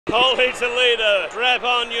Holy Toledo, strap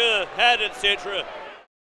on your hat, etc.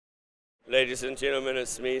 Ladies and gentlemen,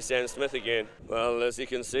 it's me, Sam Smith again. Well, as you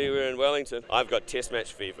can see, we're in Wellington. I've got test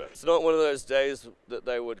match fever. It's not one of those days that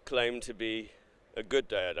they would claim to be a good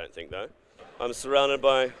day, I don't think, though. I'm surrounded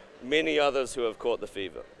by many others who have caught the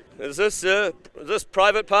fever. Is this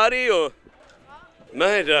private party or?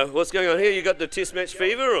 Mate, what's going on here? You got the test match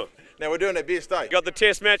fever or? Now we're doing our best, eh? Got the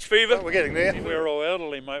test match fever? Oh, we're getting there. We're all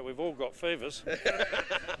elderly, mate. We've all got fevers.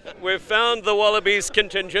 We've found the Wallabies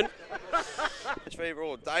contingent. Fever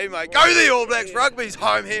all day, mate. Go the All Blacks! Rugby's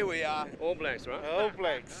home. Here we are. All Blacks, right? All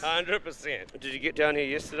Blacks. 100%. Did you get down here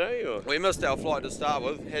yesterday or? We missed our flight to start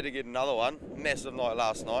with. Had to get another one. Massive night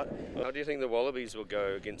last night. How do you think the Wallabies will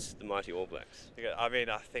go against the mighty All Blacks? I mean,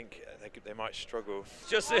 I think they might struggle.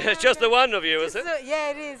 It's just the one of you, is it? Yeah,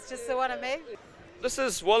 it is. Just the one of me. This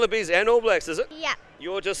is Wallabies and All Blacks, is it? Yeah.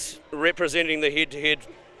 You're just representing the head-to-head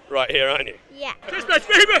right here, aren't you? Yeah. Test match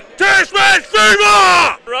fever! Test match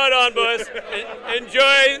fever! Right on, boys.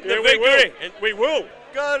 Enjoy the victory. We will.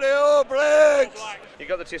 Go the All Blacks! You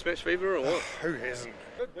got the test match fever or what? Who hasn't?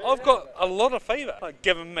 I've got a lot of fever. I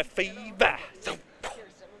give him a fever.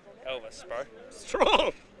 Elvis, bro.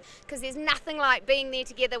 Strong! Because there's nothing like being there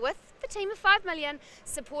together with the team of 5 million,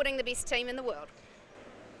 supporting the best team in the world.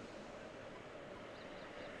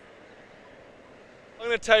 I'm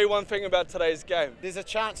going to tell you one thing about today's game. There's a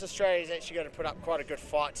chance Australia's actually going to put up quite a good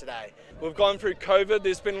fight today. We've gone through COVID,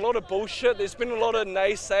 there's been a lot of bullshit, there's been a lot of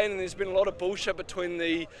naysaying and there's been a lot of bullshit between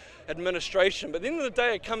the administration. But at the end of the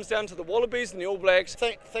day, it comes down to the Wallabies and the All Blacks.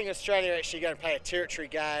 I think Australia are actually going to play a territory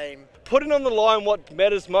game. Putting on the line what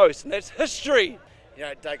matters most, and that's history. You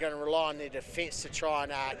know, they're going to rely on their defence to try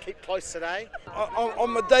and keep close today.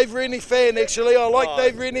 I'm a Dave Rennie fan, actually. I like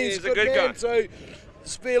Dave Rennie, he's a good man, guy. so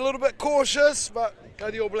just be a little bit cautious, but go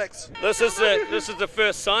the All Blacks. This is the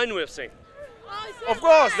first sign we've seen. Of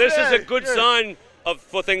course. This is a good sign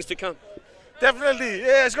for things to come. Definitely,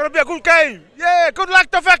 yeah, it's going to be a good game. Yeah, good luck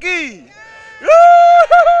to Faki.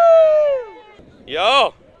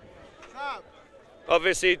 Yo!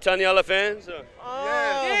 Obviously Taniela fans.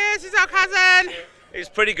 Yes, he's our cousin. He's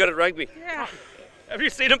pretty good at rugby. Yeah. Have you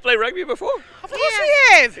seen him play rugby before? Of course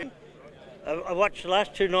he is. I watched the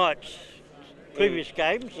last 2 nights, previous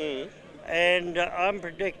games, and I'm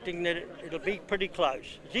predicting that it'll be pretty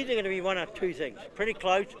close. It's either going to be one or two things, pretty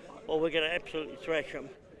close, or we're going to absolutely thrash them.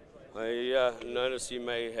 I notice you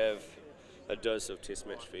may have a dose of test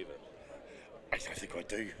match fever. I don't think I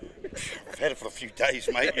do. I've had it for a few days,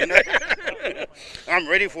 mate, you know. I'm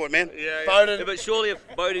ready for it, man. Yeah, but surely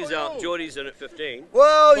if Bodie's out, Geordie's in at 15.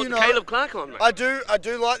 Well, Put you know, Caleb Clark on, mate. I do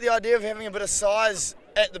like the idea of having a bit of size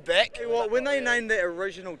at the back. Well, when they named that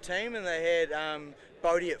original team and they had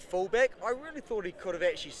Bodie at fullback, I really thought he could have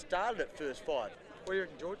actually started at first 5. What do you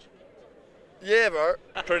reckon, George? Yeah, bro.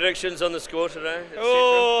 Predictions on the score today?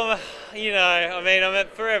 Oh, you know, I mean, I'm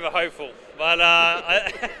forever hopeful, but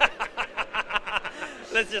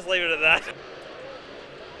let's just leave it at that.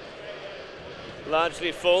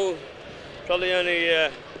 Largely full. Probably only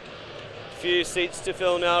a few seats to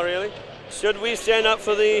fill now, really. Should we stand up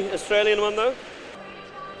for the Australian one, though?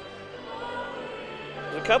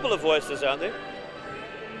 There's a couple of voices out there.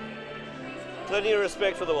 Plenty of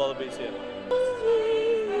respect for the Wallabies here.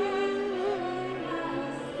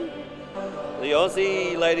 The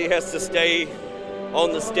Aussie lady has to stay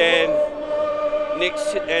on the stand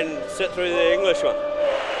next and sit through the English one.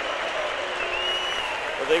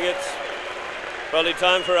 I think it's probably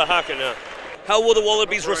time for a haka now. How will the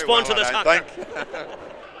Wallabies respond to this haka?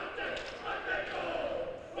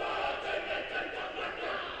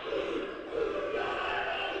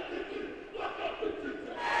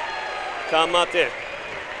 Kamate.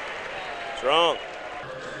 Strong.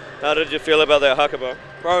 How did you feel about that haka,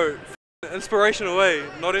 Bro, inspirational way,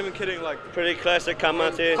 not even kidding, like. Pretty classic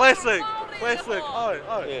kamate. Classic.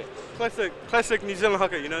 Yeah. Classic New Zealand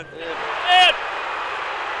haka, you know. Yeah.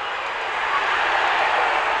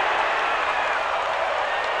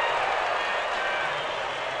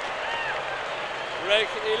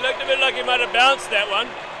 He looked a bit like he might have bounced that one.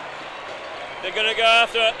 They're going to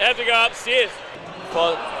have to go upstairs.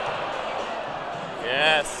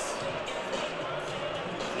 Yes.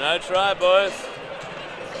 No try, boys.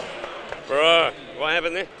 Bro, what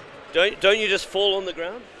happened there? Don't you just fall on the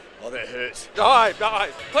ground? Oh, that hurts. Die.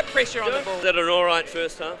 Put pressure on the ball. Is that an all right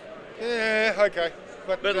first half? Yeah, okay.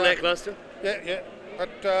 But, Bit lacklustre? Yeah.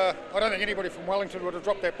 But I don't think anybody from Wellington would have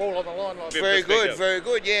dropped that ball on the line like that. Very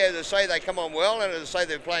good. Yeah, they say they come on well, and they say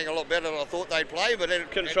they're playing a lot better than I thought they'd play. But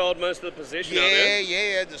controlled most of the possession.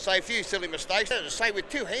 Yeah. They say a few silly mistakes. They say with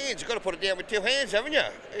 2 hands, you've got to put it down with 2 hands, haven't you?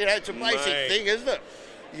 You know, it's a basic thing, isn't it?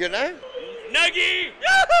 You know. Nuggy!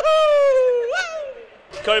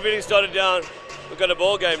 Cody Beatty started down. We've got a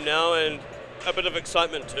ball game now and a bit of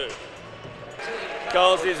excitement too.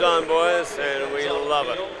 Colsey's on, boys, and we love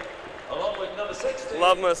it.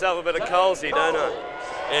 Love myself a bit of Colsey, don't I?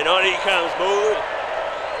 And on he comes, boy.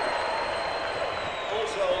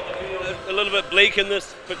 A little bit bleak in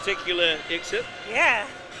this particular exit. Yeah.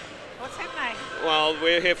 What's happening? Well,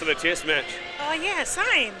 we're here for the test match. Oh yeah,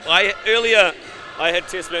 same. Earlier I had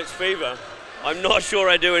test match fever. I'm not sure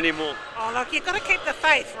I do anymore. Oh look, you've got to keep the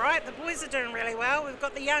faith, right? The boys are doing really well. We've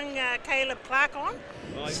got the young Caleb Clark on.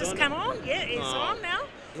 He's just come on. Yeah, he's on now.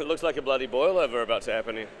 It looks like a bloody boilover about to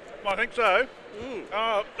happen here. I think so.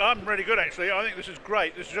 I'm really good, actually. I think this is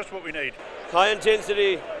great. This is just what we need. High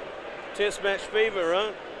intensity test match fever,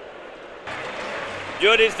 right?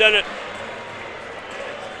 Jordy's done it.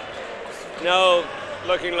 Now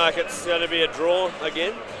looking like it's going to be a draw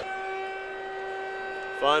again.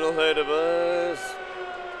 Final herd of us.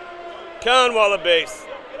 Come on, Wallabies.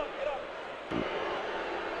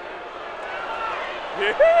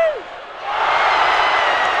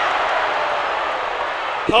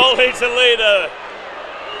 Holy Toledo.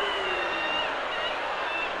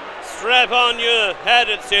 Strap on your hat,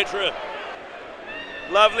 etc.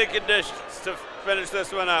 Lovely conditions to finish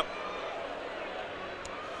this one up.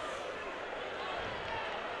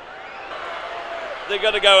 They've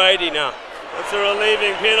got to go 80 now. It's a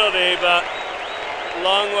relieving penalty, but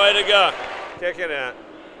long way to go. Kick it out.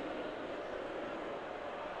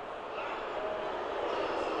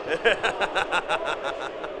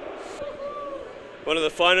 One of the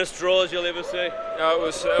finest draws you'll ever see. It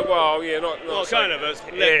was, well, yeah, not well, so kind of. It's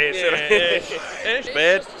yeah.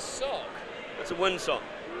 Bad. It's a wind sock.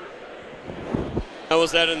 How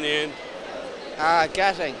was that in the end?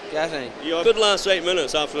 Gutting. Good last 8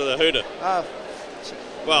 minutes after the hooter.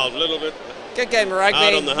 Well, a little bit. Good game of rugby.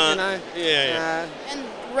 Hard on the heart. You know. Yeah. And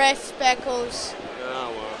ref speckles.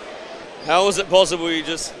 Oh, well. How was it possible you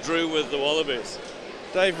just drew with the Wallabies?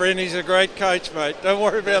 Dave Rennie's a great coach, mate. Don't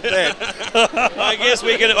worry about that. I guess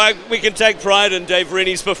we can take pride in Dave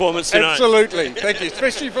Rennie's performance tonight. Absolutely. Thank you,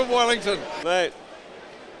 especially from Wellington. Mate,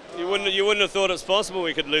 you wouldn't have thought it's possible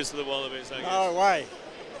we could lose to the Wallabies, I guess. No way.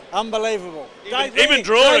 Unbelievable. Even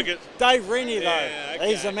draw against Dave Rennie, though. Yeah, okay.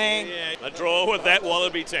 He's a man. Yeah. A draw with that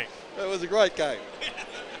Wallaby team. It was a great game.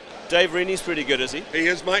 Dave Rennie's pretty good, is he? He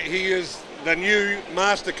is, mate. He is the new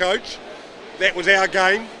master coach. That was our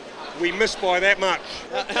game. We missed by that much.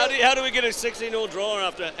 How do we get a 16-0 draw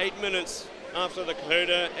after 8 minutes after the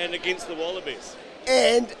Kahuna and against the Wallabies?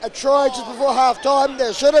 And a try just before half-time.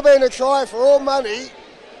 There should have been a try for all money.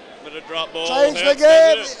 But a drop ball. Change the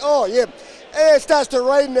game. Oh, yeah. And it starts to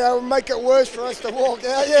rain now and make it worse for us to walk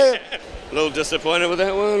out, yeah. A little disappointed with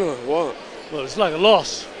that one, or what? Well, it's like a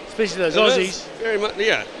loss, especially those Aussies. Very much,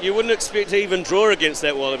 yeah. You wouldn't expect to even draw against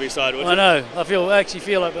that Wallaby side, would you? I know. I actually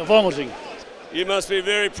feel like vomiting. You must be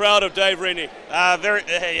very proud of Dave Rennie.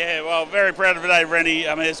 Very proud of Dave Rennie.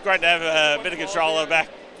 I mean, it's great to have a bit of control at the back.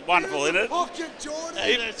 Wonderful, isn't it?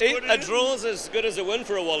 A draw's as good as a win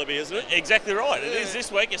for a Wallaby, isn't it? Exactly right. It is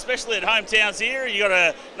this week, especially at hometowns here. You got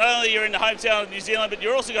to not only you're in the hometown of New Zealand, but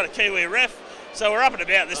you're also got a Kiwi ref. So we're up and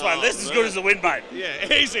about this one. This is as good as a win, mate.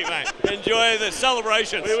 Yeah, easy, mate. Enjoy the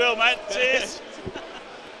celebration. We will, mate. Cheers.